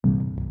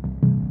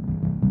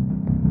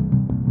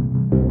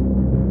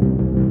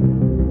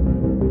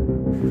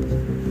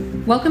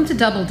Welcome to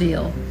Double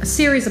Deal, a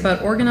series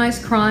about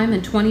organized crime in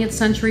 20th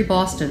century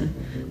Boston.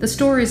 The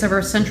stories of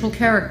our central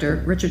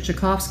character, Richard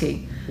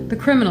Tchaikovsky, the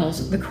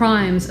criminals, the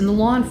crimes, and the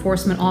law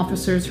enforcement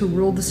officers who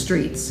ruled the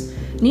streets.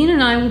 Nina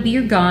and I will be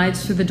your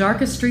guides through the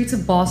darkest streets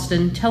of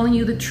Boston, telling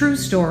you the true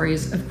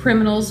stories of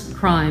criminals,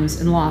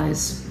 crimes, and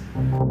lies.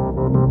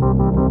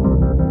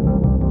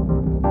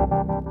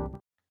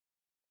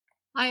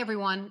 Hi,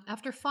 everyone.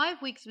 After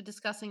 5 weeks of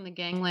discussing the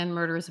gangland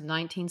murders of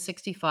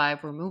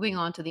 1965, we're moving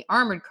on to the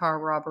armored car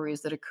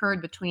robberies that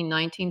occurred between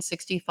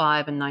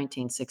 1965 and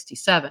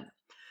 1967.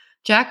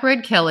 Jack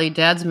Red Kelley,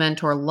 Dad's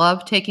mentor,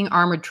 loved taking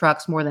armored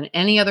trucks more than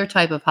any other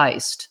type of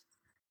heist.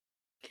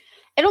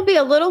 It'll be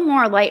a little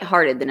more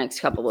lighthearted the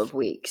next couple of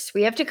weeks.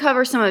 We have to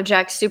cover some of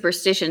Jack's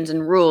superstitions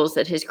and rules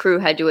that his crew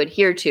had to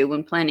adhere to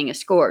when planning a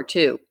score,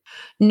 too.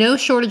 No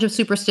shortage of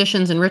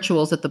superstitions and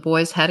rituals that the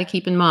boys had to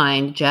keep in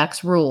mind,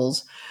 Jack's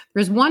rules.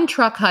 There's one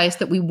truck heist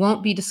that we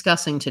won't be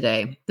discussing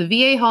today. The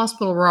VA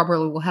hospital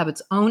robbery will have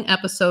its own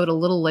episode a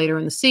little later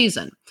in the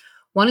season.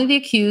 One of the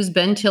accused,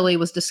 Ben Tilley,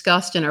 was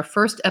discussed in our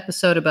first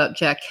episode about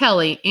Jack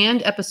Kelley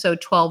and episode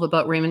 12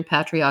 about Raymond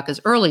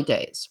Patriarca's early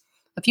days.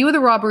 A few of the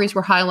robberies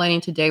we're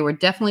highlighting today were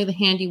definitely the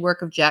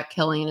handiwork of Jack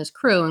Kelley and his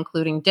crew,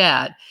 including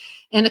Dad,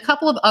 and a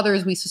couple of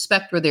others we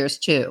suspect were theirs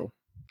too.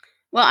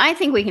 Well, I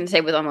think we can say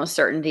with almost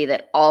certainty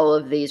that all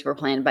of these were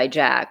planned by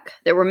Jack.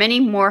 There were many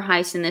more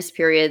heists in this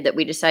period that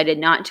we decided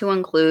not to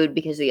include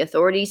because the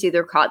authorities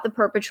either caught the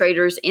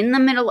perpetrators in the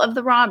middle of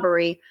the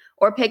robbery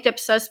or picked up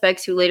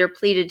suspects who later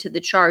pleaded to the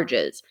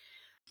charges.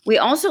 We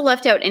also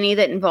left out any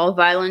that involved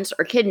violence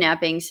or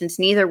kidnapping since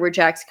neither were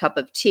Jack's cup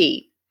of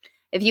tea.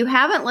 If you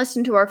haven't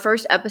listened to our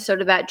first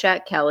episode about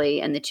Jack Kelley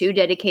and the two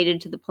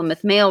dedicated to the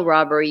Plymouth Mail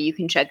robbery, you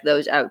can check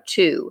those out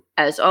too.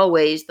 As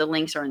always, the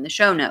links are in the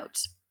show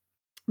notes.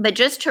 But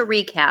just to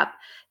recap,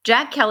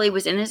 Jack Kelley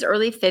was in his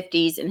early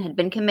 50s and had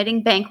been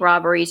committing bank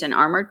robberies and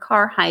armored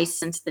car heists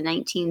since the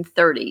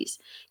 1930s.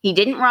 He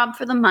didn't rob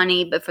for the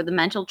money, but for the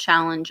mental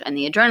challenge and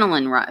the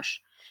adrenaline rush.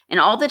 And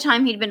all the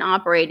time he'd been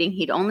operating,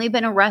 he'd only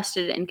been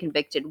arrested and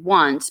convicted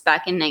once,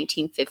 back in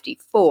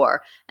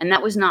 1954. And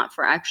that was not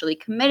for actually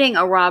committing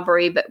a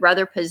robbery, but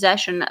rather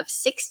possession of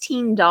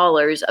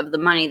 $16 of the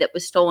money that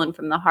was stolen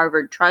from the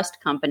Harvard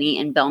Trust Company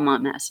in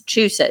Belmont,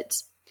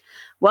 Massachusetts.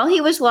 While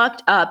he was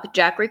locked up,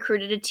 Jack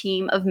recruited a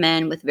team of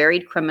men with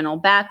varied criminal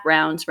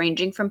backgrounds,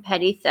 ranging from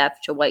petty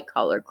theft to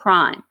white-collar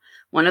crime.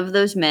 One of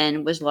those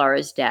men was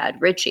Laura's dad,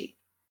 Richie.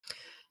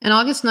 In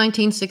August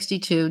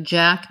 1962,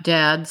 Jack,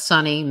 Dad,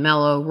 Sonny,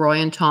 Mello, Roy,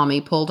 and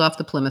Tommy pulled off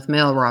the Plymouth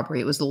Mail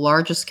robbery. It was the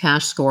largest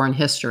cash score in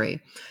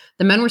history.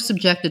 The men were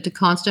subjected to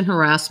constant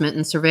harassment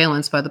and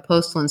surveillance by the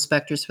postal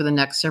inspectors for the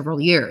next several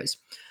years.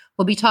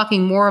 We'll be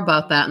talking more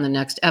about that in the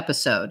next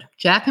episode.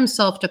 Jack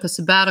himself took a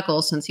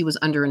sabbatical since he was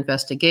under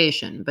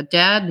investigation, but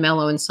Dad,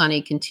 Mello, and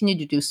Sonny continued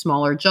to do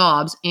smaller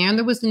jobs, and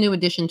there was the new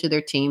addition to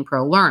their team,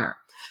 Pro Lerner.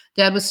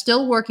 Dad was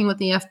still working with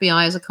the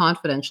FBI as a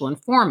confidential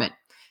informant.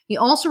 He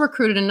also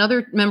recruited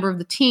another member of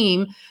the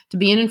team to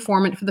be an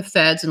informant for the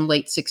feds in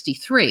late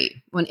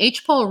 '63. When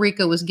H. Paul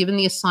Rico was given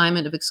the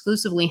assignment of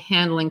exclusively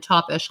handling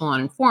top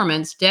echelon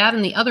informants, Dad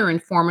and the other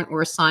informant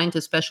were assigned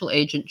to Special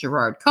Agent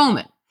Gerard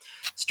Coman.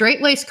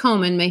 Straight-laced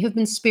Coman may have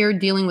been spared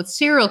dealing with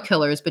serial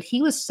killers, but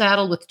he was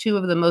saddled with two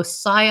of the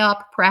most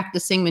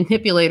psyop-practicing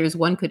manipulators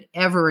one could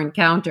ever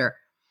encounter.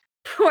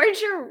 Poor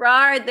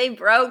Gerard, they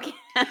broke him.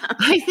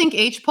 I think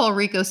H. Paul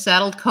Rico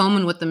saddled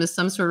Coman with them as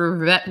some sort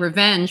of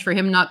revenge for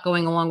him not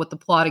going along with the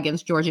plot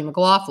against Georgie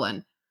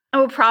McLaughlin.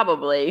 Oh,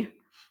 probably.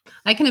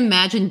 I can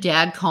imagine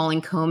Dad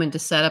calling Coman to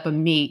set up a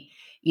meet.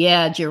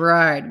 Yeah,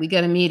 Gerard, we got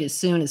to meet as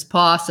soon as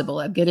possible.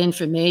 I've got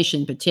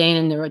information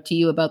pertaining to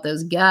you about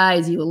those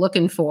guys you were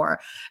looking for.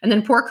 And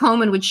then poor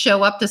Coman would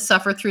show up to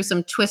suffer through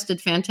some twisted,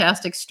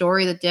 fantastic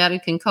story that Dad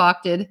had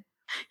concocted.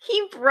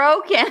 He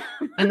broke him.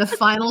 And the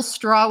final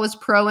straw was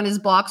Pro in his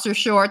boxer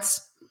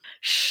shorts.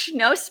 Shh,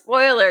 no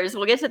spoilers.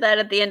 We'll get to that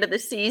at the end of the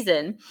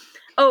season.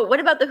 Oh, what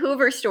about the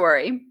Hoover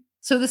story?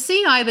 So the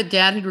CI that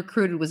Dad had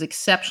recruited was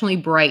exceptionally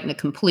bright and a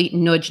complete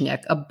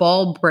nudgenik. A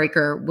ball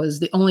breaker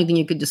was the only thing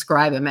you could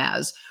describe him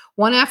as.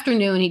 One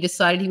afternoon, he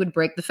decided he would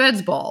break the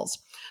feds' balls.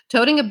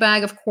 Toting a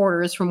bag of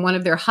quarters from one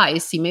of their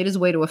heists, he made his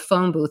way to a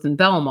phone booth in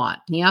Belmont.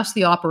 He asked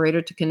the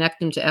operator to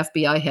connect him to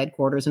FBI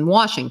headquarters in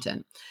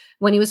Washington.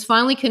 When he was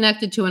finally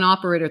connected to an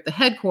operator at the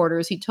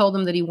headquarters, he told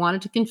them that he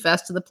wanted to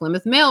confess to the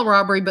Plymouth Mail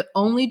robbery, but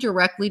only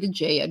directly to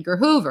J. Edgar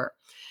Hoover.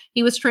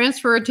 He was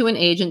transferred to an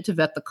agent to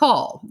vet the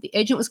call. The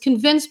agent was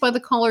convinced by the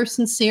caller's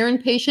sincere and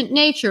patient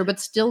nature, but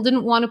still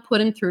didn't want to put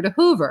him through to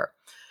Hoover.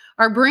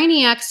 Our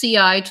brainiac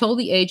CI told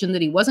the agent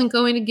that he wasn't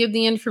going to give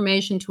the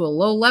information to a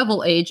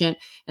low-level agent,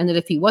 and that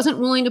if he wasn't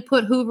willing to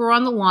put Hoover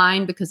on the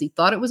line because he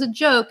thought it was a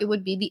joke, it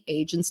would be the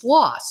agent's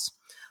loss.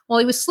 While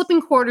he was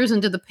slipping quarters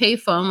into the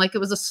payphone like it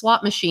was a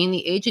slot machine,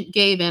 the agent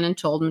gave in and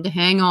told him to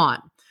hang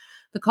on.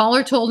 The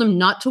caller told him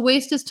not to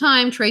waste his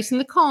time tracing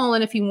the call,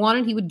 and if he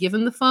wanted, he would give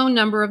him the phone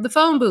number of the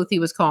phone booth he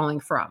was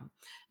calling from.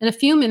 In a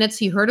few minutes,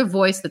 he heard a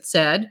voice that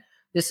said,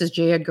 This is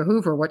J. Edgar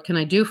Hoover. What can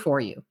I do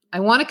for you? I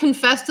want to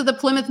confess to the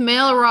Plymouth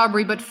mail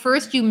robbery, but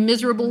first, you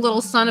miserable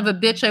little son of a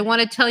bitch, I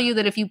want to tell you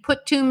that if you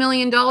put $2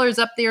 million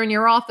up there in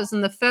your office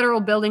in the federal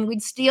building,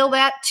 we'd steal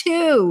that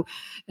too.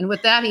 And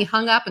with that, he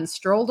hung up and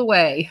strolled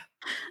away.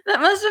 That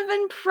must have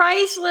been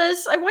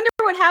priceless. I wonder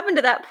what happened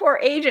to that poor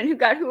agent who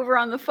got Hoover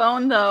on the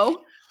phone,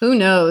 though. Who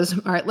knows?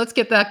 All right, let's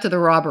get back to the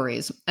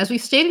robberies. As we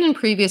stated in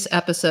previous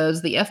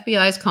episodes, the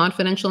FBI's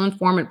confidential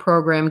informant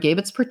program gave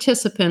its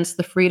participants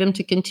the freedom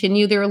to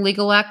continue their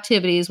illegal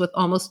activities with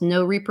almost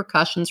no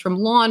repercussions from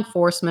law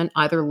enforcement,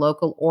 either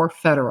local or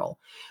federal.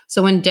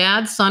 So when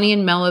Dad, Sonny,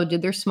 and Mello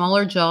did their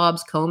smaller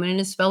jobs, Coleman and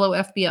his fellow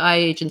FBI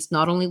agents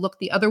not only looked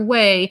the other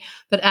way,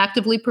 but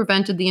actively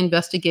prevented the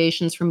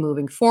investigations from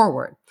moving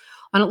forward.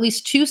 On at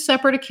least 2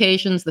 separate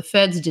occasions, the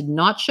feds did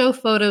not show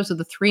photos of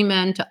the 3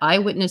 men to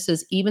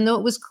eyewitnesses, even though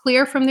it was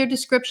clear from their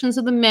descriptions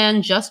of the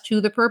men just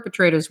who the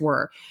perpetrators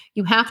were.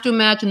 You have to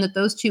imagine that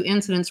those 2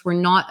 incidents were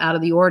not out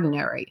of the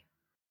ordinary.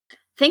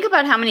 Think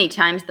about how many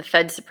times the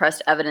feds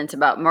suppressed evidence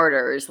about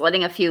murders.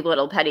 Letting a few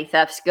little petty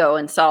thefts go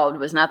unsolved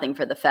was nothing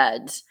for the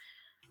feds.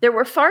 There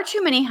were far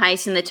too many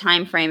heists in the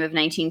time frame of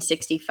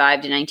 1965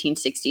 to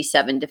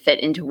 1967 to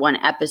fit into one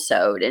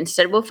episode.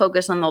 Instead, we'll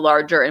focus on the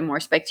larger and more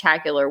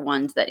spectacular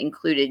ones that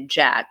included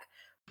Jack.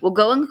 We'll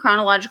go in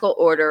chronological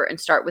order and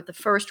start with the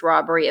first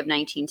robbery of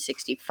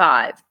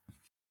 1965.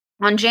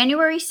 On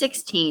January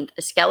 16th,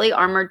 a Kelley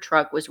armored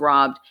truck was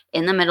robbed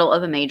in the middle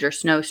of a major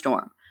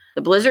snowstorm.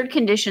 The blizzard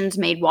conditions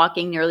made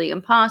walking nearly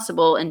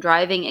impossible and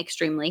driving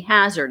extremely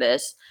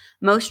hazardous.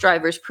 Most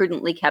drivers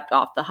prudently kept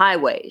off the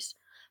highways.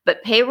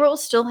 But payroll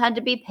still had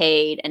to be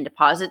paid and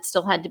deposits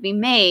still had to be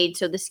made,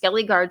 so the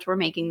Kelley guards were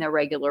making their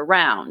regular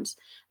rounds.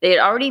 They had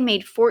already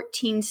made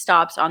 14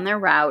 stops on their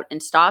route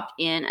and stopped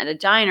in at a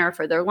diner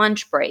for their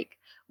lunch break.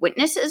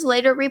 Witnesses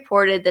later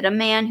reported that a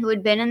man who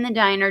had been in the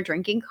diner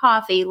drinking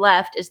coffee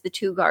left as the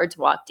 2 guards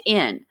walked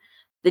in.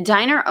 The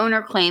diner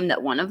owner claimed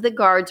that one of the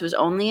guards was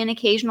only an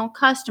occasional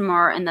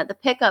customer and that the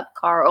pickup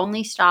car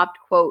only stopped,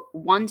 quote,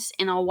 once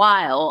in a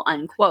while,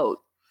 unquote.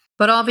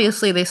 But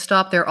obviously, they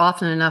stopped there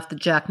often enough that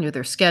Jack knew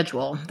their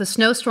schedule. The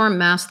snowstorm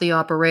masked the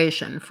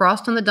operation.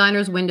 Frost on the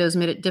diner's windows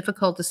made it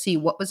difficult to see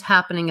what was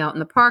happening out in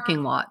the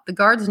parking lot. The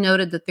guards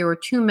noted that there were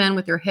 2 men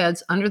with their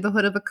heads under the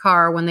hood of a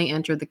car when they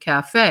entered the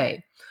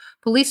cafe.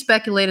 Police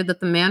speculated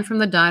that the man from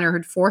the diner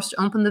had forced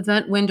open the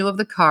vent window of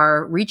the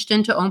car, reached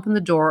in to open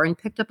the door, and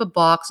picked up a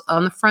box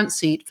on the front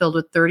seat filled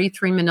with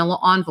 33 manila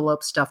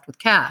envelopes stuffed with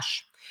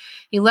cash.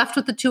 He left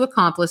with the 2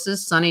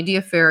 accomplices, Sonny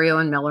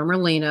Diaferio and Mello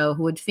Merlino,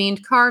 who had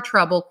feigned car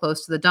trouble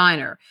close to the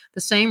diner,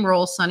 the same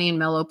role Sonny and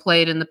Mello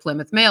played in the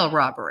Plymouth mail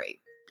robbery.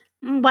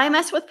 Why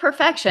mess with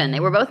perfection? They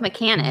were both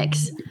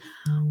mechanics.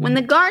 When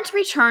the guards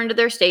returned to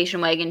their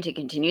station wagon to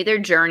continue their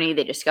journey,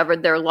 they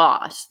discovered their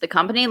loss. The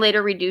company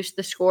later reduced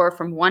the score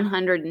from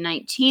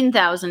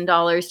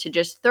 $119,000 to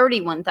just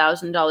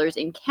 $31,000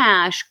 in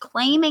cash,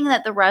 claiming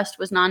that the rest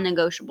was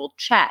non-negotiable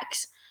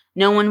checks.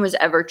 No one was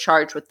ever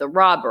charged with the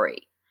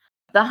robbery.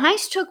 The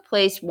heist took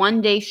place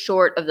 1 day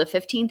short of the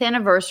 15th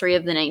anniversary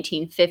of the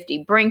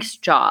 1950 Brinks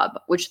job,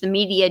 which the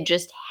media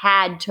just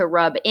had to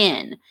rub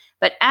in.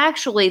 But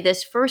actually,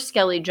 this first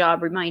Kelley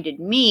job reminded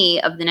me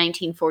of the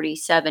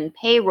 1947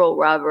 payroll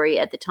robbery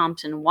at the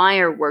Thompson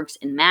Wire Works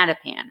in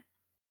Mattapan.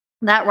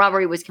 That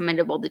robbery was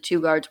commendable. The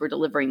 2 guards were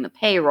delivering the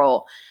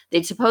payroll.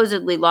 They'd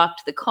supposedly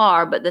locked the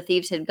car, but the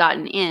thieves had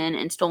gotten in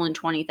and stolen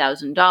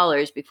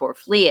 $20,000 before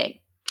fleeing.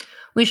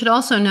 We should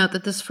also note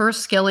that this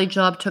first Kelley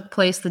job took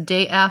place the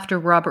day after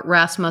Robert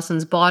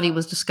Rasmussen's body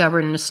was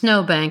discovered in a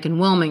snowbank in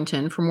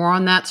Wilmington. For more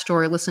on that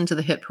story, listen to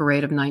the hit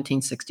parade of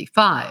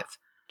 1965.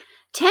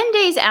 10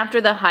 days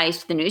after the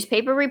heist, the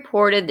newspaper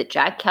reported that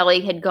Jack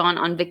Kelley had gone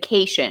on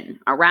vacation.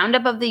 A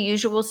roundup of the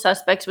usual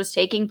suspects was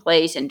taking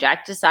place, and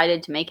Jack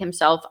decided to make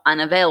himself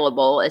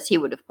unavailable, as he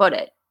would have put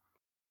it.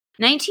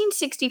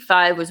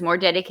 1965 was more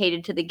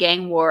dedicated to the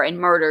gang war and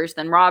murders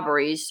than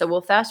robberies, so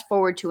we'll fast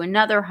forward to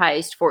another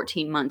heist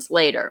 14 months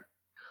later.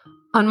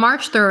 On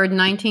March 3rd,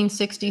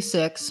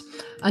 1966,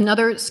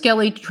 another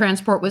Kelley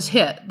transport was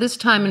hit, this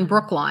time in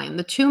Brookline.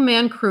 The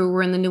 2-man crew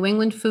were in the New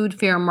England Food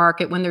Fair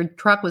market when their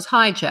truck was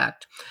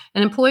hijacked.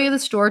 An employee of the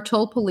store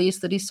told police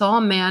that he saw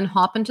a man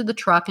hop into the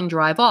truck and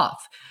drive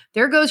off.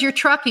 "There goes your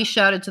truck," he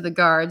shouted to the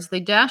guards. They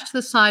dashed to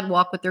the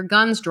sidewalk with their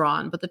guns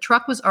drawn, but the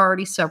truck was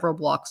already several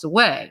blocks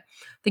away.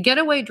 The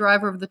getaway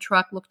driver of the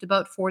truck looked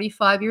about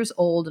 45 years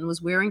old and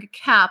was wearing a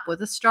cap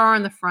with a star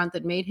on the front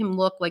that made him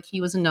look like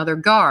he was another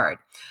guard,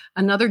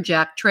 another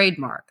Jack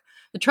trademark.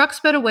 The truck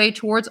sped away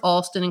towards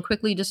Alston and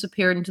quickly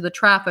disappeared into the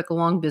traffic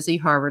along busy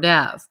Harvard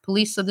Ave.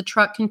 Police said the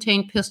truck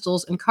contained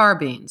pistols and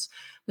carbines.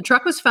 The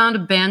truck was found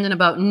abandoned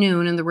about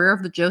noon in the rear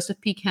of the Joseph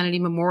P. Kennedy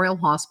Memorial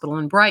Hospital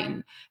in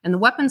Brighton, and the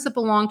weapons that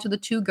belonged to the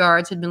 2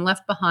 guards had been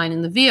left behind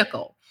in the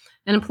vehicle.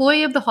 An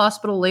employee of the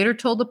hospital later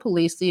told the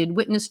police that he had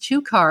witnessed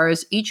 2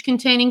 cars, each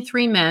containing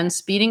 3 men,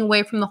 speeding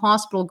away from the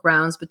hospital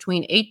grounds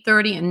between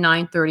 8:30 and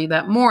 9:30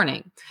 that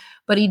morning.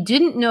 But he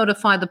didn't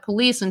notify the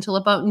police until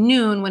about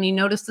noon when he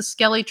noticed the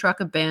Kelley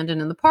truck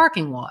abandoned in the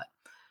parking lot.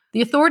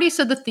 The authorities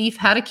said the thief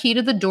had a key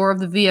to the door of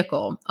the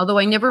vehicle. Although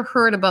I never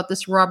heard about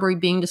this robbery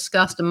being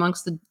discussed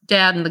amongst the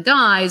dad and the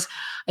guys,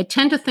 I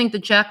tend to think that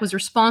Jack was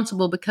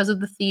responsible because of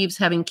the thieves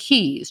having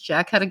keys.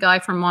 Jack had a guy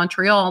from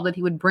Montreal that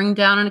he would bring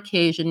down on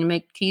occasion to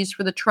make keys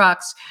for the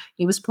trucks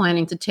he was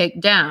planning to take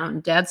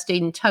down. Dad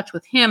stayed in touch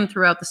with him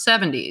throughout the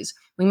 70s.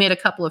 We made a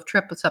couple of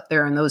trips up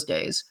there in those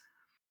days.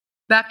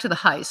 Back to the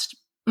heist.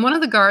 One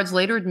of the guards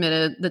later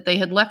admitted that they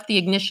had left the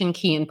ignition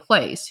key in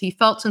place. He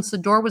felt since the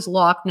door was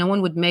locked, no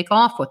one would make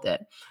off with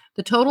it.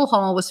 The total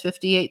haul was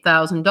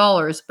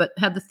 $58,000, but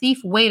had the thief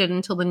waited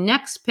until the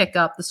next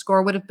pickup, the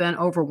score would have been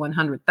over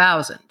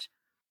 $100,000.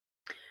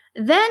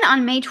 Then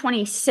on May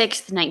 26,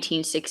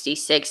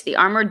 1966, the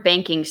Armored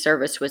Banking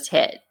Service was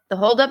hit. The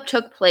holdup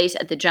took place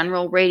at the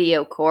General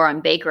Radio Corps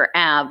on Baker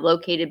Ave,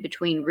 located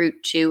between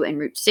Route 2 and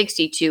Route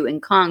 62 in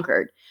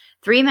Concord.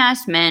 3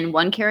 masked men,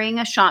 one carrying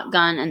a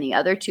shotgun and the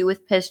other 2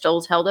 with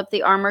pistols, held up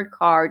the armored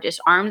car,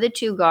 disarmed the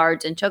 2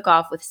 guards, and took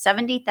off with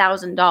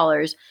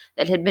 $70,000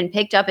 that had been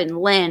picked up in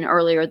Lynn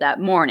earlier that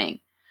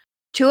morning.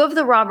 2 of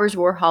the robbers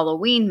wore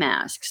Halloween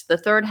masks. The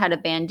third had a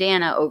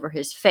bandana over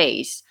his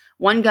face.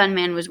 One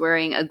gunman was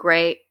wearing a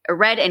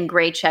red and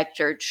gray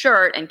checkered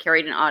shirt and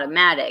carried an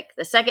automatic.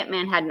 The second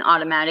man had an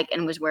automatic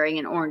and was wearing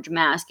an orange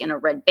mask and a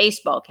red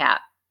baseball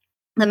cap.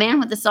 The man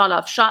with the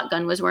sawed-off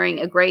shotgun was wearing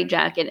a gray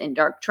jacket and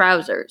dark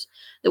trousers.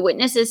 The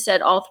witnesses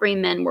said all 3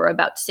 men were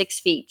about 6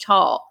 feet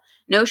tall.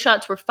 No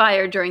shots were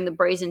fired during the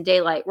brazen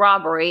daylight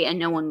robbery, and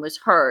no one was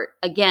hurt.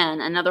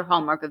 Again, another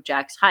hallmark of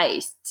Jack's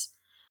heists.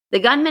 The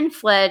gunman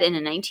fled in a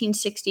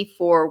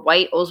 1964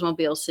 white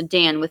Oldsmobile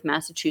sedan with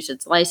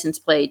Massachusetts license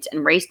plates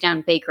and raced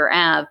down Baker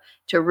Ave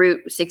to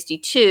Route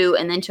 62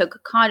 and then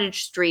took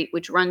Cottage Street,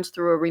 which runs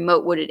through a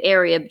remote wooded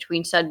area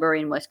between Sudbury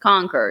and West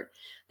Concord.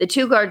 The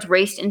 2 guards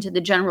raced into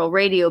the General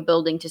Radio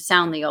building to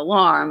sound the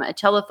alarm. A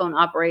telephone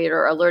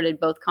operator alerted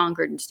both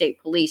Concord and state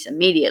police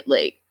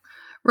immediately.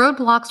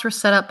 Roadblocks were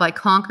set up by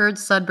Concord,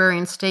 Sudbury,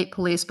 and state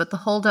police, but the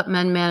holdup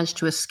men managed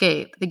to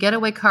escape. The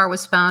getaway car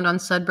was found on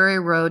Sudbury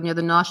Road near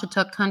the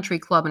Noshatuck Country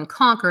Club in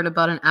Concord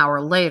about an hour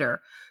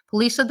later.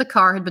 Police said the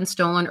car had been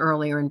stolen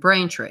earlier in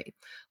Braintree.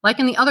 Like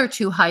in the other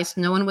 2 heists,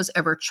 no one was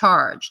ever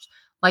charged.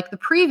 Like the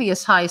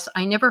previous heist,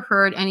 I never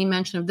heard any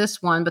mention of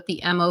this one, but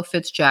the MO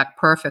fits Jack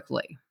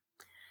perfectly.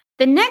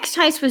 The next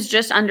heist was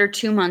just under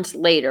 2 months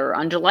later.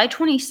 On July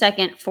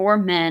 22nd, 4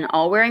 men,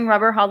 all wearing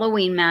rubber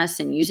Halloween masks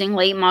and using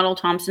late-model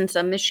Thompson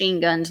submachine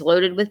guns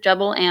loaded with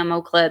double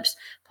ammo clips,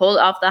 pulled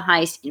off the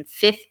heist in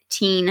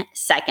 15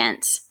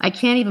 seconds. I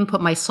can't even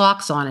put my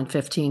socks on in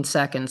 15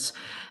 seconds.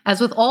 As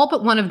with all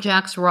but one of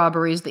Jack's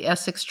robberies, the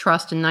Essex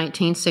Trust in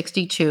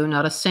 1962,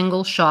 not a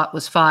single shot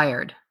was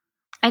fired.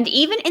 And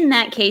even in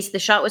that case, the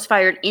shot was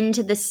fired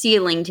into the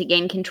ceiling to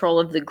gain control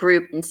of the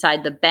group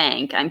inside the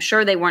bank. I'm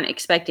sure they weren't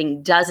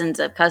expecting dozens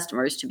of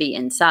customers to be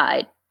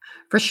inside.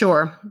 For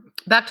sure.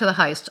 Back to the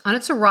heist. On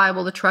its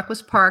arrival, the truck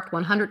was parked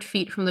 100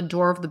 feet from the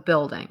door of the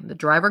building. The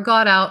driver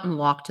got out and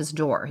locked his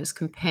door. His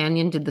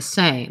companion did the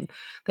same.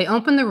 They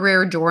opened the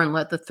rear door and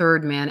let the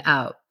third man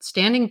out.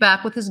 Standing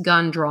back with his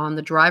gun drawn,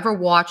 the driver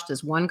watched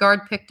as one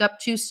guard picked up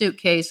 2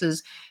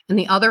 suitcases and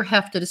the other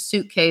hefted a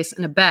suitcase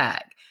and a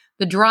bag.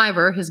 The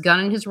driver, his gun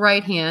in his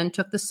right hand,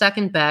 took the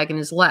second bag in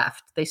his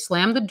left. They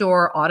slammed the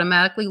door,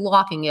 automatically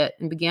locking it,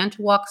 and began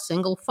to walk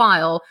single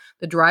file,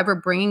 the driver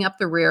bringing up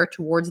the rear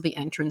towards the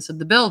entrance of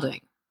the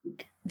building.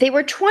 They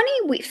were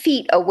 20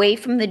 feet away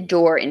from the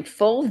door in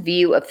full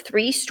view of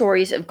 3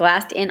 stories of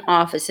glassed-in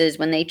offices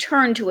when they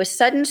turned to a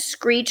sudden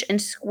screech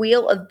and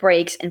squeal of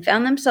brakes and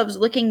found themselves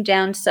looking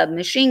down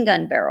submachine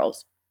gun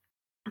barrels.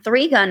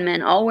 3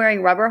 gunmen, all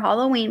wearing rubber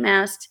Halloween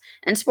masks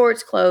and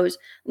sports clothes,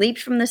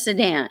 leaped from the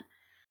sedan.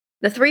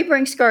 The 3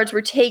 Brinks guards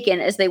were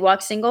taken as they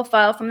walked single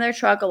file from their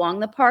truck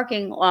along the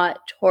parking lot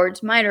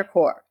towards Miter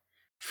Corps.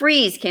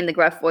 "Freeze," came the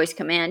gruff voice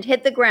command.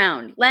 "Hit the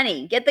ground.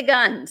 Lenny, get the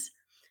guns."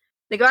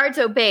 The guards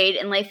obeyed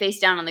and lay face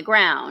down on the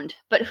ground.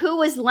 But who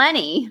was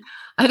Lenny?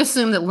 I'd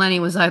assume that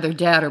Lenny was either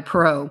dad or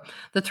pro.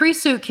 The 3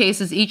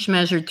 suitcases each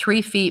measured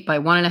 3 feet by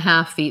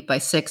 1.5 feet by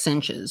 6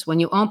 inches.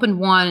 When you opened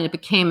one, it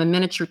became a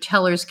miniature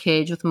teller's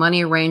cage with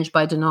money arranged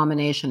by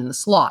denomination in the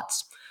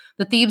slots.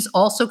 The thieves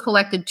also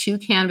collected 2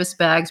 canvas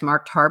bags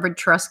marked Harvard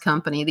Trust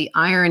Company. The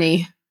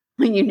irony.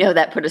 You know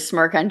that put a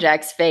smirk on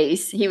Jack's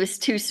face. He was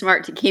too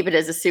smart to keep it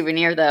as a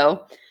souvenir,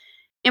 though.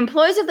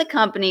 Employees of the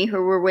company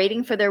who were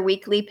waiting for their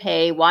weekly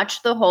pay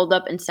watched the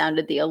holdup and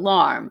sounded the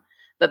alarm.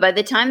 But by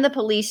the time the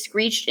police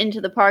screeched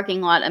into the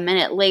parking lot a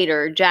minute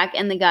later, Jack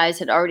and the guys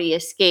had already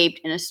escaped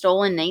in a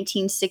stolen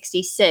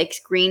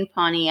 1966 green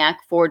Pontiac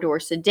 4-door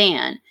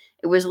sedan.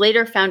 It was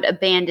later found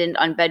abandoned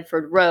on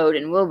Bedford Road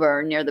in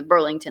Wilbur near the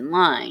Burlington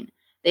line.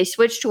 They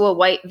switched to a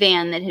white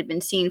van that had been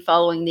seen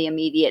following the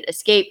immediate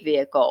escape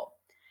vehicle.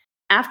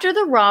 After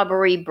the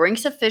robbery,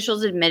 Brinks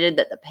officials admitted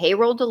that the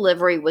payroll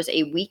delivery was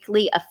a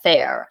weekly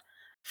affair.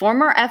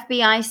 Former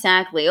FBI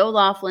SAC Leo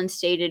Laughlin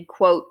stated,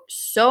 quote,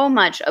 "so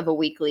much of a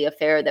weekly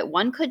affair that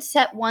one could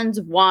set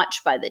one's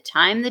watch by the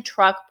time the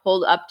truck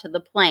pulled up to the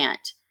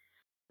plant."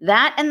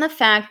 That and the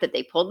fact that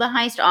they pulled the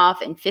heist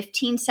off in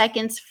 15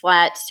 seconds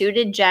flat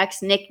suited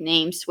Jack's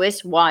nickname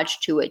Swiss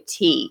Watch to a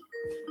T.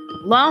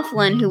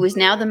 Laughlin, who was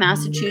now the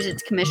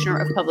Massachusetts Commissioner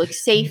of Public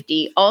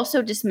Safety,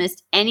 also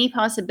dismissed any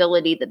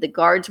possibility that the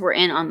guards were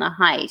in on the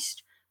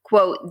heist.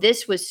 Quote,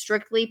 "This was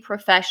strictly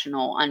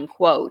professional,"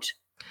 unquote.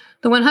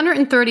 The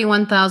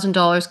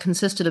 $131,000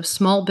 consisted of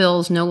small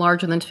bills no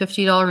larger than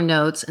 $50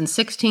 notes and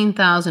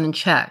 $16,000 in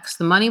checks.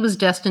 The money was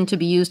destined to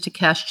be used to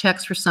cash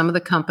checks for some of the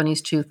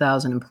company's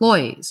 2,000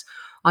 employees.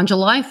 On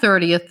July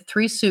 30th,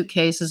 3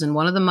 suitcases and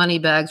one of the money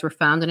bags were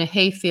found in a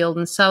hayfield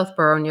in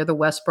Southborough near the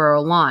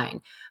Westborough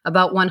line.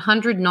 About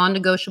 100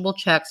 non-negotiable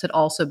checks had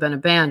also been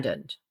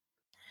abandoned.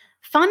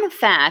 Fun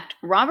fact,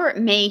 Robert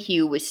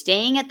Mayhew was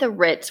staying at the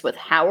Ritz with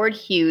Howard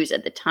Hughes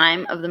at the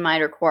time of the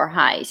Miter Corps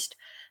heist.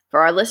 For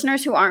our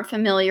listeners who aren't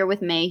familiar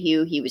with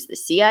Mayhew, he was the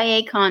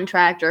CIA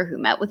contractor who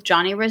met with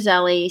Johnny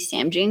Roselli,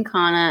 Sam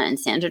Giancana, and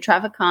Sandra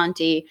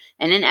Trafficanti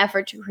in an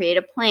effort to create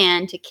a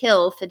plan to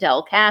kill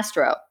Fidel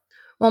Castro.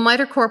 Well,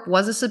 Miter Corp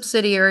was a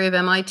subsidiary of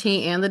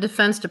MIT and the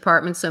Defense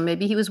Department, so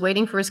maybe he was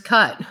waiting for his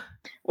cut.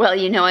 Well,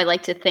 I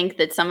like to think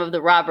that some of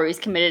the robberies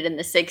committed in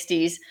the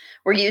 60s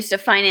were used to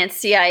finance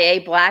CIA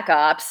black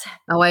ops.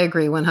 Oh, I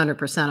agree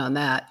 100% on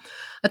that.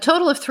 A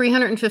total of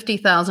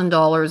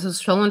 $350,000 was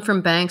stolen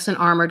from banks and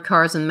armored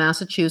cars in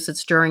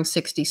Massachusetts during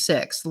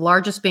 '66, the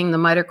largest being the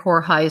Miter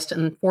Corps heist,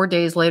 and 4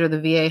 days later the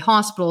VA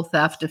hospital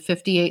theft of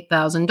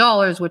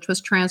 $58,000, which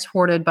was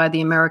transported by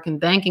the American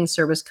Banking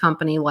Service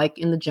Company like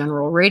in the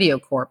General Radio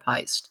Corp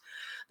heist.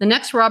 The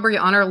next robbery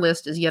on our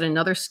list is yet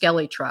another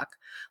Kelley truck.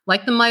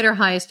 Like the Miter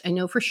heist, I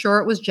know for sure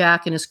it was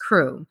Jack and his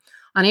crew.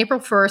 On April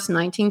 1st,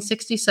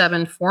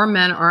 1967, 4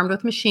 men armed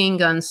with machine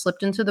guns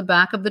slipped into the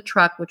back of the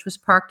truck, which was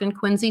parked in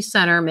Quincy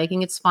Center,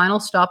 making its final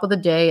stop of the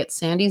day at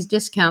Sandy's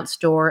discount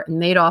store, and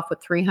made off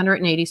with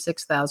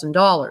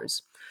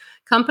 $386,000.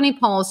 Company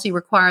policy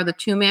required the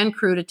 2-man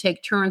crew to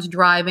take turns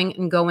driving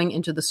and going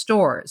into the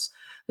stores.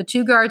 The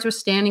 2 guards were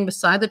standing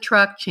beside the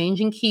truck,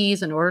 changing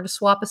keys in order to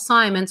swap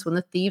assignments when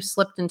the thieves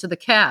slipped into the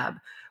cab.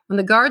 When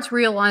the guards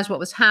realized what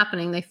was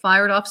happening, they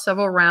fired off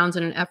several rounds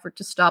in an effort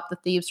to stop the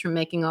thieves from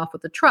making off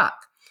with the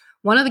truck.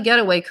 One of the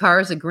getaway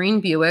cars, a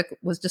green Buick,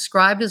 was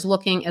described as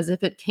looking as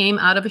if it came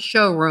out of a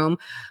showroom,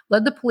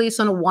 led the police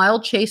on a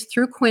wild chase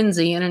through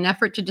Quincy in an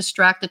effort to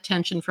distract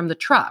attention from the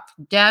truck.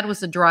 Dad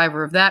was the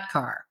driver of that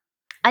car.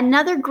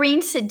 Another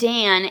green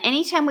sedan.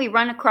 Anytime we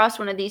run across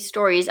one of these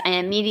stories, I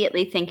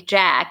immediately think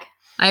Jack.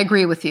 I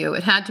agree with you.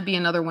 It had to be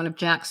another one of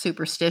Jack's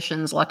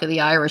superstitions, Luck of the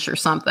Irish or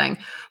something.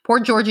 Poor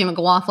Georgie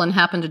McLaughlin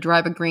happened to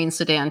drive a green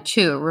sedan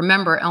too.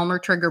 Remember Elmer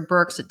Trigger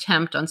Burke's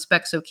attempt on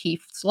Specs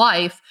O'Keefe's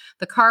life,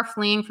 the car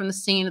fleeing from the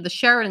scene of the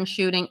Sheridan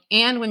shooting,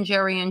 and when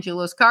Jerry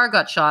Angelo's car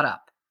got shot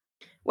up.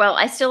 Well,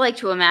 I still like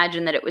to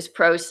imagine that it was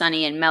Pro,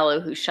 Sonny, and Mello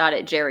who shot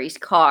at Jerry's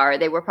car.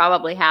 They were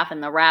probably half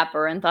in the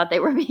wrapper and thought they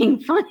were being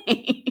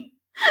funny.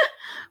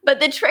 But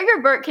the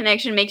Trigger Burke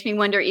connection makes me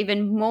wonder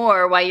even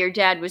more why your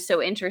dad was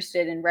so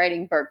interested in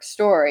writing Burke's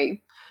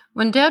story.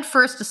 When Dad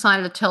first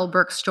decided to tell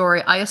Burke's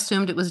story, I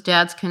assumed it was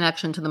Dad's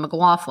connection to the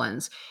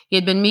McLaughlins. He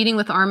had been meeting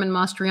with Armand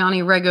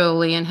Mastriani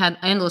regularly and had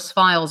endless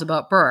files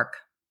about Burke.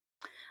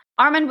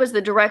 Armand was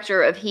the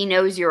director of He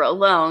Knows You're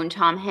Alone,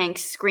 Tom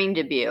Hanks' screen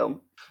debut.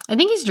 I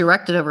think he's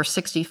directed over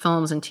 60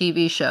 films and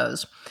TV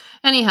shows.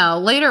 Anyhow,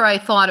 later I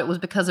thought it was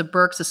because of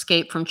Burke's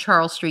escape from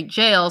Charles Street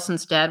Jail,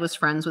 since Dad was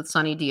friends with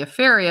Sonny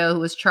Diaferio, who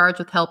was charged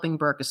with helping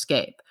Burke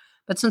escape.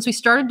 But since we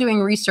started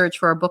doing research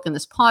for our book in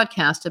this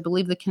podcast, I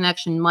believe the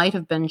connection might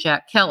have been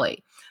Jack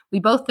Kelley.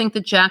 We both think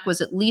that Jack was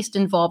at least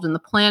involved in the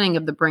planning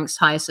of the Brinks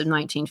heist of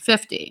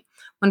 1950.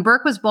 When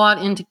Burke was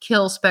brought in to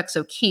kill Specs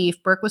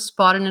O'Keefe, Burke was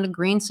spotted in a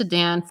green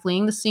sedan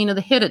fleeing the scene of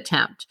the hit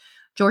attempt.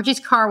 Georgie's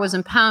car was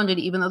impounded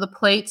even though the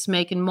plates,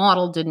 make, and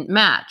model didn't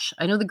match.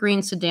 I know the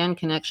green sedan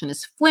connection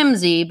is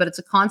flimsy, but it's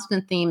a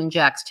constant theme in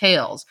Jack's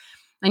tales.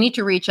 I need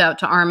to reach out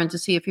to Armand to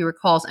see if he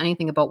recalls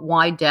anything about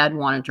why Dad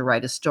wanted to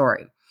write a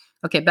story.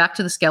 Okay, back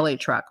to the Kelley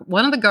truck.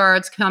 One of the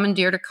guards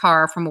commandeered a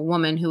car from a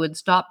woman who had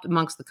stopped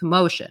amongst the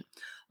commotion.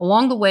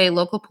 Along the way,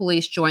 local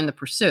police joined the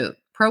pursuit.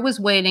 Pro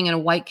was waiting in a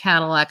white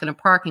Cadillac in a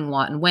parking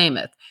lot in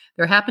Weymouth.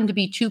 There happened to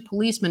be 2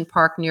 policemen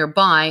parked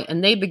nearby,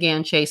 and they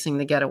began chasing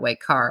the getaway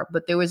car.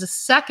 But there was a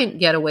second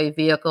getaway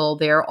vehicle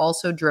there,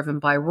 also driven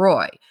by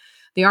Roy.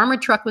 The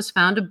armored truck was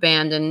found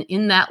abandoned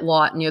in that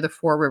lot near the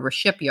Four River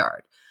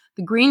Shipyard.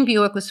 The green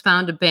Buick was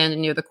found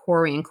abandoned near the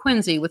quarry in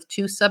Quincy with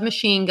 2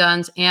 submachine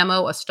guns,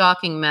 ammo, a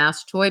stocking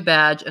mask, toy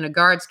badge, and a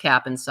guard's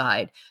cap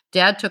inside.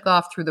 Dad took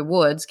off through the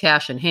woods,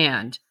 cash in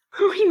hand.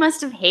 Oh, he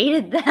must have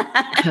hated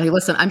that. Hey,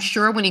 listen, I'm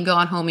sure when he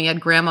got home, he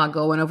had Grandma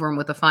going over him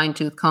with a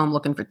fine-tooth comb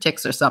looking for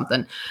ticks or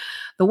something.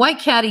 The white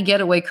caddy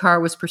getaway car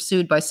was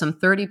pursued by some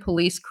 30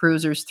 police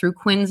cruisers through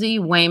Quincy,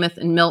 Weymouth,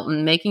 and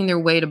Milton, making their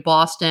way to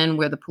Boston,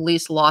 where the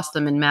police lost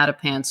them in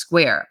Mattapan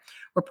Square.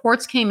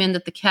 Reports came in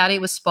that the caddy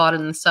was spotted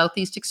in the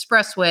Southeast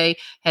Expressway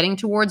heading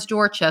towards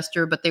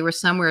Dorchester, but they were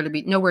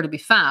nowhere to be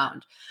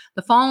found.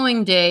 The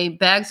following day,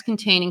 bags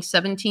containing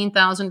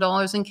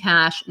 $17,000 in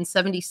cash and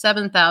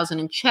 $77,000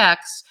 in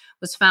checks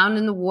was found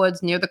in the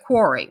woods near the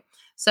quarry.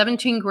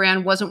 17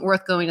 grand wasn't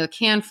worth going to the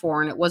can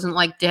for, and it wasn't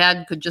like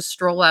Dad could just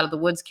stroll out of the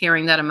woods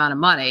carrying that amount of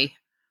money.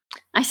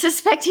 I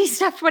suspect he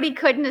stuffed what he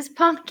could in his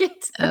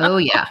pockets. Oh,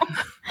 yeah.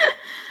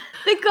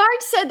 The guard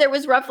said there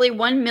was roughly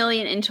 $1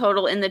 million in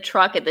total in the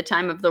truck at the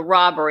time of the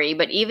robbery,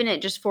 but even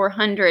at just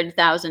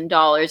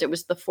 $400,000, it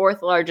was the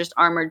fourth largest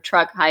armored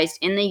truck heist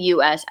in the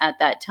U.S. at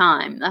that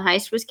time. The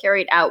heist was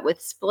carried out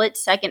with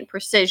split-second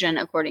precision,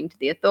 according to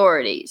the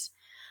authorities.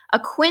 A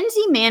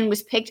Quincy man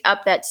was picked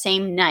up that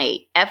same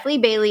night. F. Lee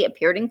Bailey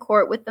appeared in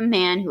court with the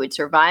man who had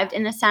survived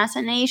an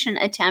assassination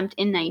attempt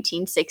in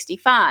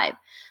 1965.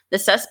 The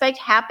suspect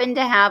happened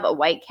to have a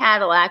white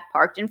Cadillac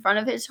parked in front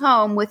of his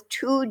home with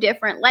 2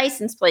 different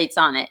license plates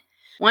on it.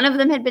 One of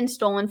them had been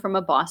stolen from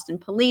a Boston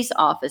police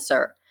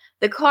officer.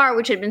 The car,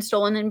 which had been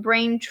stolen in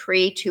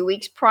Braintree 2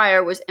 weeks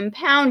prior, was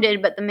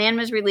impounded, but the man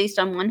was released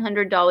on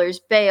 $100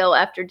 bail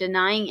after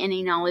denying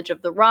any knowledge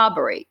of the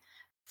robbery.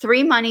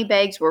 3 money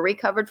bags were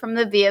recovered from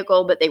the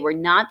vehicle, but they were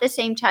not the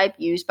same type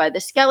used by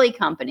the Kelley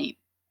company.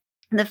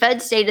 The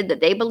Fed stated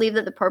that they believe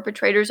that the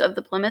perpetrators of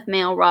the Plymouth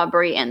mail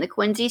robbery and the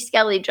Quincy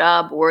Kelley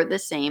job were the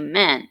same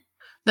men.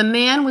 The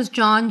man was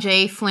John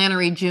J.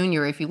 Flannery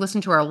Jr. If you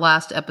listened to our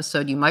last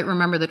episode, you might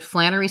remember that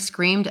Flannery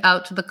screamed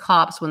out to the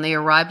cops when they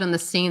arrived on the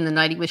scene the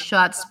night he was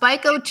shot,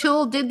 "Spike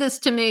O'Toole did this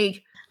to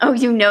me." Oh,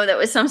 you know that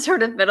was some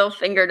sort of middle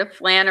finger to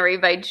Flannery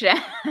by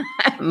Jack.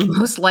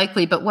 Most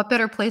likely, but what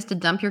better place to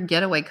dump your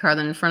getaway car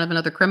than in front of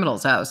another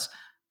criminal's house?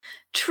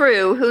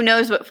 True, who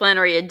knows what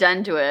Flannery had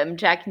done to him.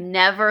 Jack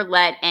never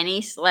let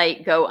any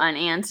slight go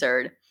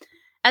unanswered.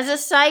 As a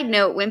side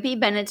note, Wimpy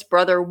Bennett's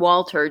brother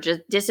Walter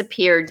just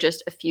disappeared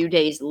just a few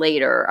days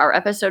later. Our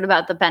episode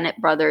about the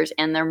Bennett brothers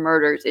and their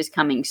murders is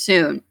coming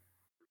soon.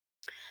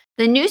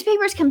 The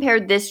newspapers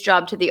compared this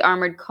job to the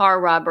armored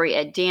car robbery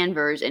at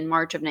Danvers in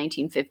March of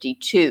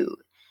 1952.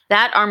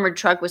 That armored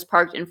truck was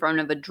parked in front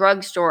of a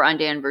drugstore on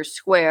Danvers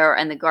Square,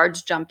 and the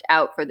guards jumped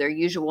out for their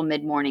usual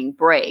mid-morning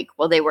break.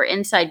 While they were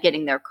inside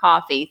getting their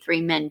coffee,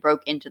 3 men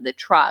broke into the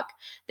truck.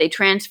 They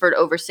transferred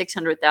over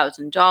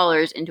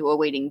 $600,000 into a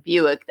waiting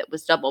Buick that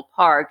was double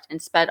parked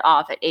and sped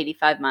off at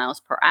 85 miles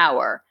per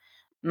hour.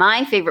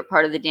 My favorite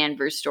part of the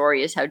Danvers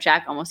story is how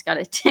Jack almost got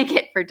a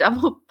ticket for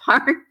double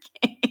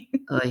parking.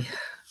 Oy.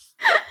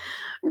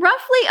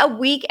 Roughly a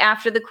week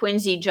after the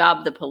Quincy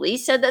job, the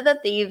police said that the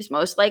thieves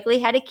most likely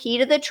had a key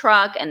to the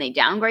truck, and they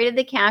downgraded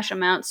the cash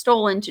amount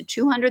stolen to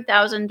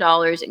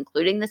 $200,000,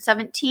 including the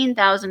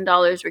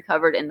 $17,000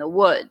 recovered in the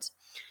woods.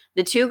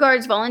 The 2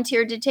 guards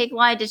volunteered to take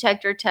lie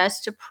detector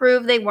tests to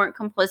prove they weren't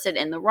complicit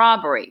in the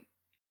robbery.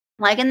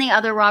 Like in the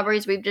other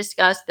robberies we've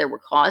discussed, there were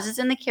clauses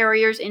in the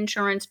carrier's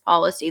insurance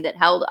policy that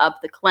held up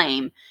the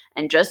claim,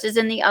 and just as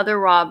in the other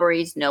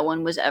robberies, no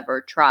one was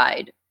ever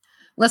tried.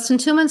 Less than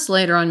 2 months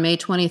later, on May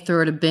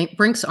 23rd, a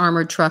Brinks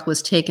armored truck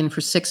was taken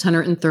for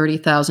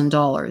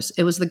 $630,000.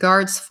 It was the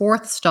guards'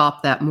 4th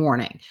stop that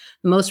morning.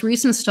 The most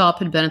recent stop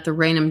had been at the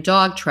Raynham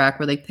Dog Track,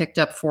 where they picked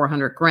up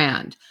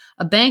 $400,000.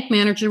 A bank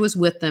manager was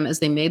with them as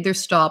they made their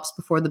stops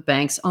before the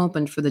banks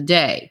opened for the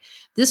day.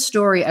 This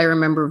story I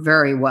remember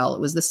very well. It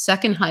was the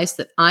second heist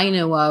that I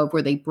know of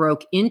where they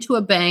broke into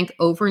a bank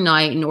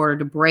overnight in order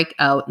to break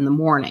out in the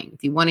morning.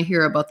 If you want to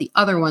hear about the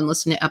other one,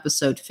 listen to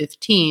episode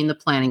 15, The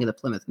Planning of the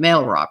Plymouth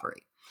Mail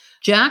Robbery.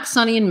 Jack,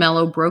 Sonny, and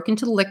Mello broke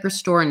into the liquor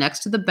store next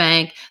to the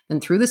bank,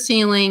 then through the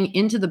ceiling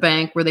into the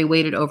bank where they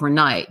waited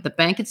overnight. The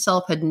bank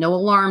itself had no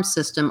alarm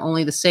system,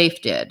 only the safe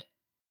did.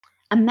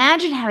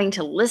 Imagine having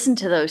to listen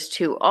to those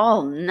 2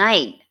 all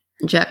night.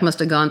 Jack must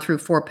have gone through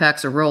 4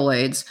 packs of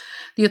Rolaids.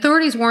 The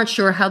authorities weren't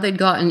sure how they'd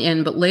gotten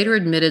in, but later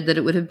admitted that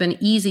it would have been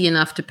easy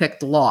enough to pick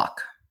the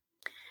lock.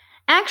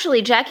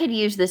 Actually, Jack had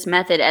used this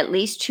method at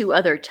least 2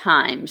 other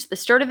times. The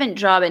Sturtevant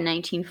job in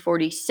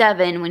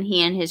 1947, when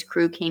he and his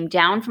crew came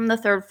down from the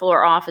 3rd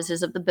floor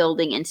offices of the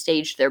building and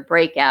staged their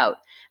breakout.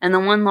 And the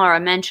one Laura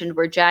mentioned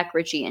where Jack,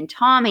 Richie, and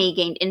Tommy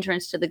gained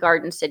entrance to the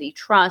Garden City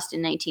Trust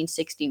in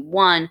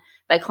 1961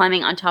 by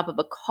climbing on top of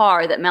a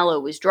car that Mello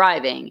was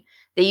driving.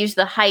 They used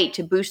the height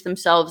to boost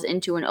themselves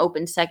into an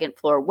open 2nd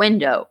floor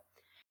window.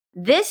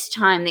 This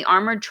time, the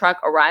armored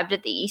truck arrived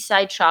at the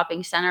Eastside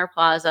Shopping Center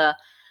Plaza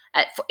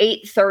at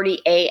 8:30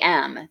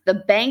 a.m. The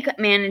bank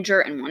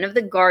manager and one of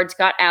the guards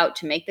got out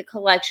to make the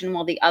collection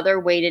while the other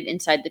waited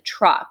inside the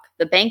truck.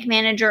 The bank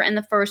manager and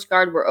the first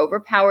guard were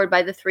overpowered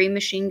by the 3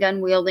 machine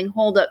gun wielding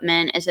holdup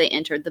men as they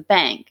entered the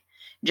bank.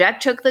 Jack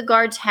took the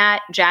guard's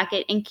hat,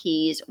 jacket, and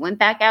keys, went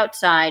back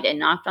outside, and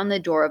knocked on the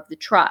door of the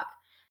truck.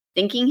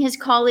 Thinking his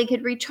colleague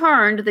had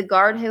returned, the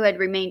guard who had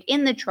remained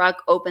in the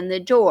truck opened the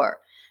door.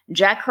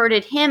 Jack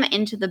herded him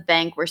into the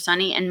bank where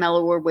Sonny and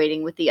Mello were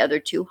waiting with the other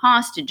 2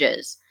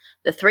 hostages.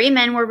 The 3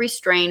 men were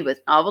restrained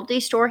with novelty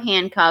store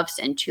handcuffs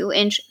and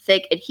 2-inch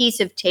thick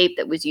adhesive tape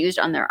that was used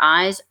on their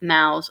eyes,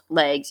 mouths,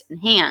 legs,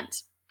 and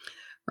hands.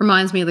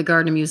 Reminds me of the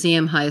Gardner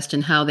Museum heist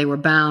and how they were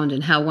bound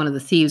and how one of the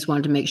thieves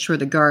wanted to make sure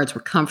the guards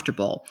were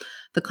comfortable.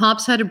 The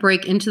cops had to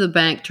break into the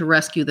bank to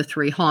rescue the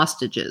 3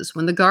 hostages.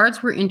 When the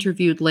guards were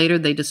interviewed later,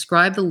 they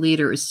described the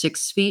leader as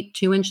 6 feet,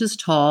 2 inches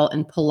tall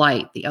and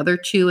polite. The other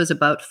 2 as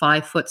about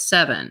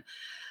 5'7".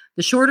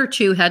 The shorter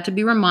two had to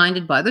be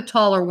reminded by the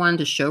taller one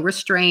to show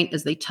restraint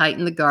as they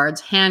tightened the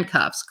guard's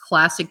handcuffs.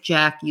 Classic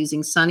Jack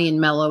using Sonny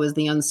and Mello as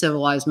the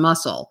uncivilized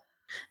muscle.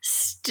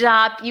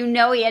 Stop. You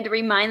know he had to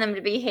remind them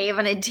to behave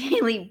on a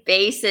daily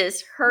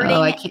basis, Oh,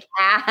 I hurting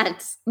can't.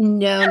 cats.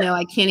 No,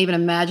 I can't even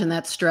imagine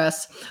that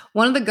stress.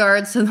 One of the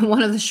guards and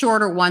one of the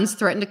shorter ones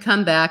threatened to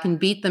come back and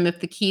beat them if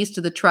the keys to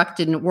the truck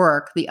didn't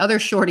work. The other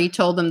shorty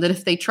told them that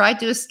if they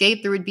tried to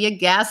escape, there would be a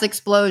gas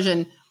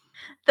explosion.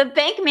 The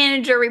bank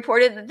manager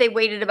reported that they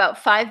waited about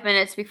 5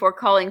 minutes before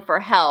calling for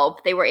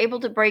help. They were able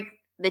to break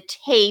the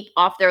tape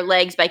off their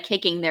legs by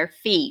kicking their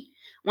feet.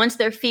 Once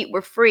their feet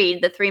were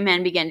freed, the three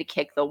men began to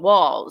kick the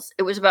walls.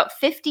 It was about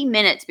 50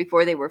 minutes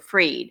before they were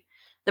freed.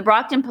 The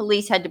Brockton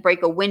police had to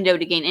break a window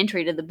to gain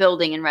entry to the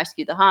building and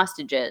rescue the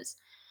hostages.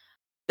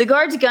 The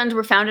guards' guns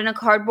were found in a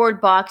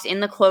cardboard box in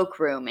the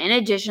cloakroom. In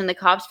addition, the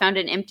cops found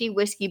an empty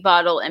whiskey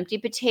bottle, empty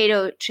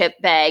potato chip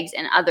bags,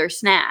 and other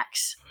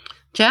snacks.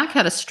 Jack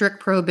had a strict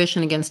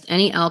prohibition against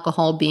any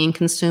alcohol being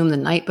consumed the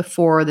night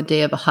before or the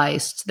day of a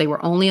heist. They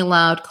were only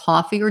allowed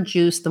coffee or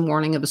juice the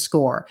morning of a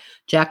score.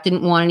 Jack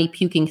didn't want any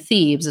puking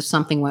thieves if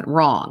something went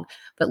wrong,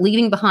 but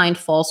leaving behind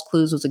false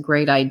clues was a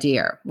great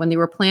idea. When they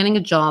were planning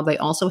a job, they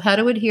also had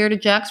to adhere to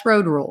Jack's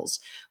road rules.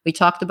 We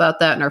talked about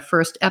that in our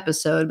first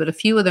episode, but a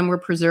few of them were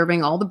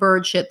preserving all the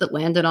bird shit that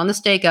landed on the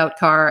stakeout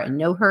car and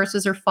no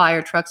hearses or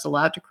fire trucks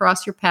allowed to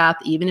cross your path,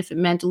 even if it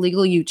meant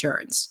illegal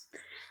U-turns.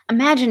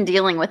 Imagine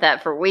dealing with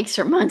that for weeks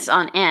or months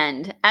on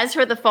end. As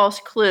for the false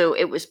clue,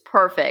 it was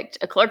perfect.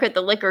 A clerk at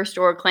the liquor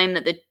store claimed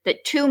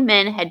that two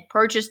men had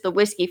purchased the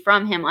whiskey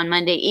from him on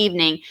Monday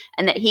evening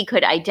and that he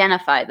could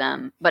identify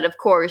them. But of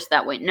course,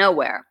 that went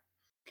nowhere.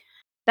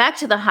 Back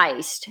to the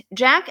heist.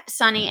 Jack,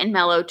 Sonny, and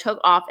Mello took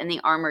off in the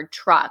armored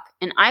truck.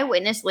 An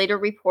eyewitness later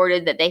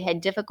reported that they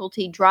had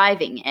difficulty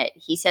driving it.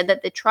 He said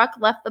that the truck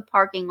left the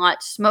parking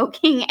lot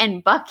smoking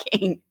and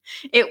bucking.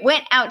 It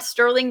went out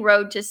Sterling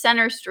Road to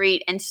Center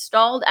Street and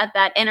stalled at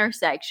that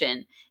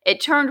intersection. It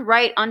turned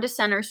right onto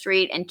Center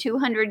Street, and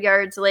 200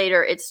 yards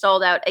later, it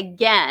stalled out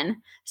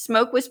again.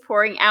 Smoke was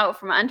pouring out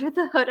from under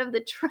the hood of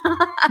the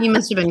truck. He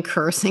must have been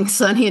cursing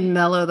Sonny and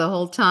Mello the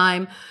whole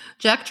time.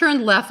 Jack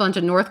turned left onto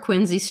North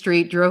Quincy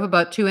Street, drove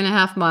about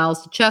 2.5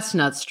 miles to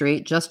Chestnut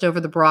Street, just over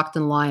the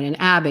Brockton line in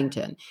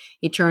Abington.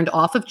 He turned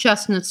off of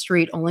Chestnut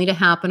Street only to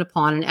happen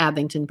upon an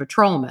Abington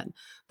patrolman.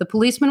 The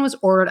policeman was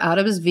ordered out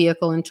of his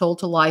vehicle and told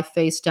to lie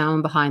face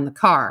down behind the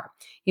car.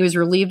 He was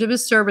relieved of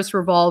his service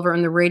revolver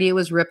and the radio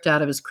was ripped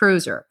out of his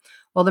cruiser.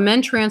 While the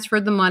men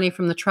transferred the money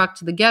from the truck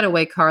to the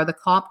getaway car, the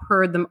cop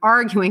heard them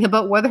arguing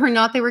about whether or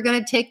not they were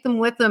going to take them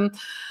with them.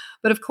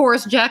 But of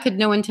course, Jack had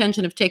no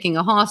intention of taking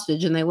a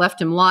hostage, and they left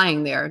him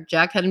lying there.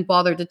 Jack hadn't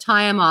bothered to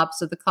tie him up,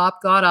 so the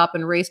cop got up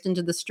and raced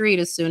into the street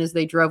as soon as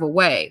they drove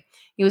away.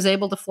 He was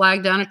able to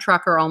flag down a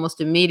trucker almost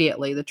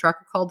immediately. The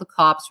trucker called the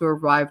cops, who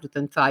arrived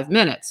within 5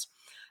 minutes.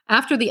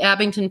 After the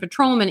Abington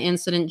patrolman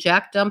incident,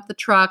 Jack dumped the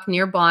truck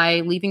nearby,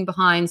 leaving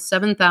behind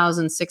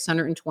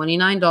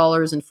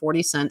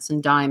 $7,629.40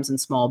 in dimes and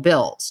small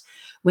bills.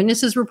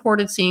 Witnesses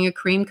reported seeing a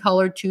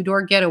cream-colored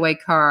two-door getaway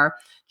car.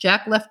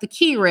 Jack left the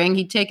key ring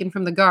he'd taken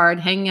from the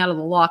guard hanging out of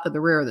the lock of the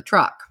rear of the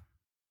truck.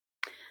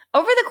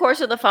 Over the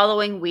course of the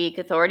following week,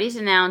 authorities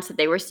announced that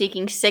they were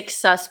seeking 6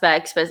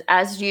 suspects, but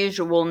as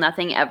usual,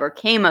 nothing ever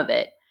came of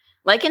it.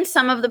 Like in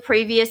some of the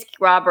previous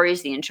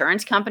robberies, the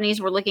insurance companies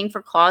were looking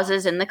for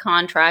clauses in the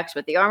contracts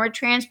with the armored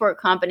transport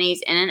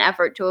companies in an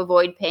effort to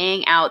avoid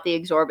paying out the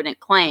exorbitant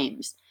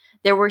claims.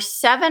 There were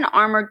 7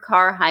 armored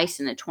car heists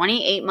in a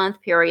 28-month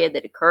period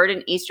that occurred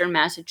in eastern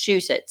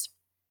Massachusetts.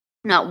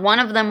 Not one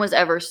of them was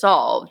ever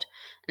solved,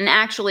 and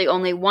actually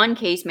only one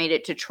case made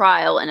it to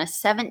trial in a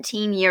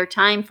 17-year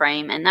time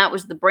frame, and that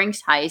was the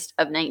Brinks heist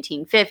of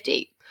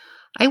 1950.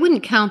 I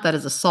wouldn't count that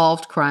as a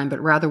solved crime,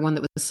 but rather one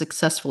that was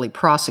successfully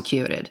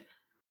prosecuted.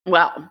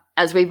 Well,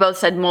 as we both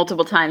said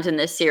multiple times in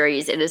this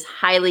series, it is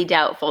highly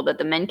doubtful that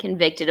the men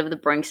convicted of the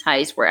Brinks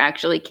heist were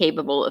actually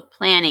capable of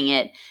planning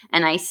it,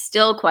 and I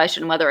still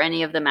question whether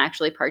any of them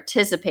actually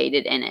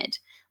participated in it,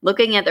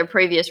 looking at their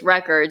previous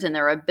records and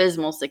their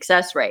abysmal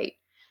success rate.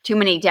 Too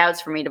many doubts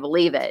for me to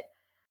believe it.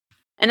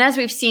 And as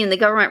we've seen, the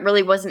government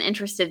really wasn't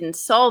interested in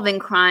solving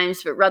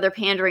crimes, but rather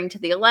pandering to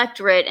the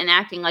electorate and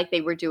acting like they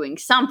were doing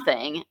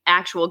something.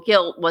 Actual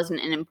guilt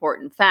wasn't an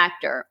important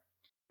factor.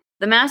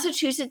 The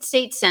Massachusetts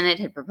State Senate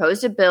had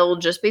proposed a bill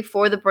just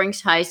before the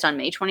Brinks heist on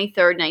May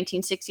 23,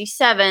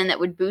 1967, that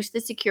would boost the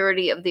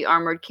security of the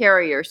armored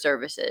carrier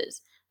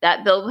services.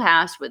 That bill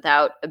passed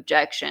without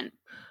objection.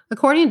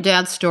 According to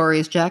Dad's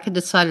stories, Jack had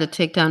decided to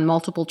take down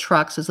multiple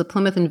trucks as the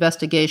Plymouth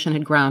investigation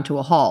had ground to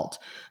a halt.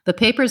 The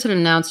papers had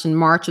announced in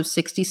March of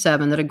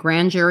 '67 that a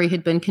grand jury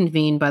had been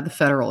convened by the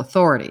federal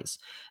authorities.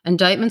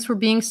 Indictments were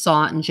being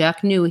sought, and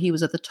Jack knew he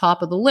was at the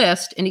top of the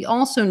list, and he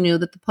also knew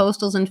that the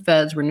Postals and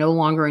Feds were no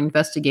longer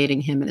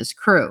investigating him and his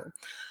crew.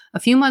 A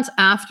few months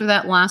after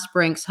that last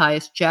Brinks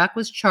heist, Jack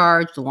was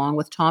charged, along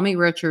with Tommy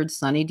Richards,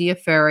 Sonny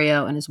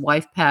Diaferio, and his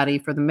wife Patty,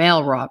 for the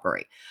mail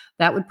robbery.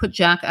 That would put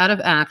Jack out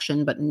of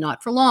action, but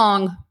not for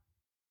long.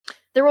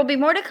 There will be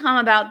more to come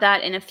about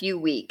that in a few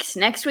weeks.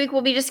 Next week,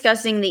 we'll be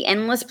discussing the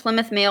endless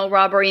Plymouth mail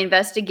robbery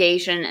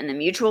investigation and the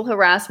mutual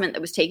harassment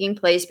that was taking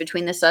place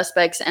between the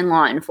suspects and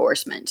law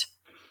enforcement.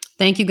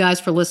 Thank you guys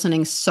for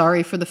listening.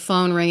 Sorry for the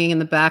phone ringing in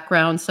the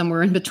background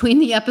somewhere in between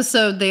the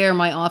episode there.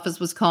 My office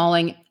was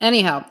calling.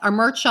 Anyhow, our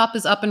merch shop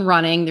is up and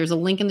running. There's a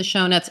link in the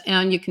show notes,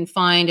 and you can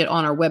find it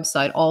on our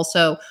website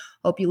also.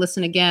 Hope you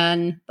listen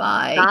again.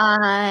 Bye.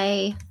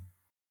 Bye.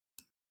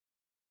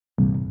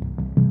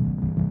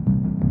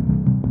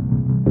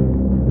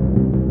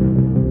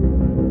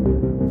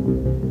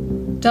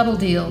 Double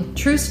Deal.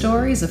 True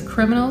stories of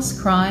criminals,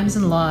 crimes,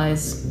 and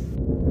lies.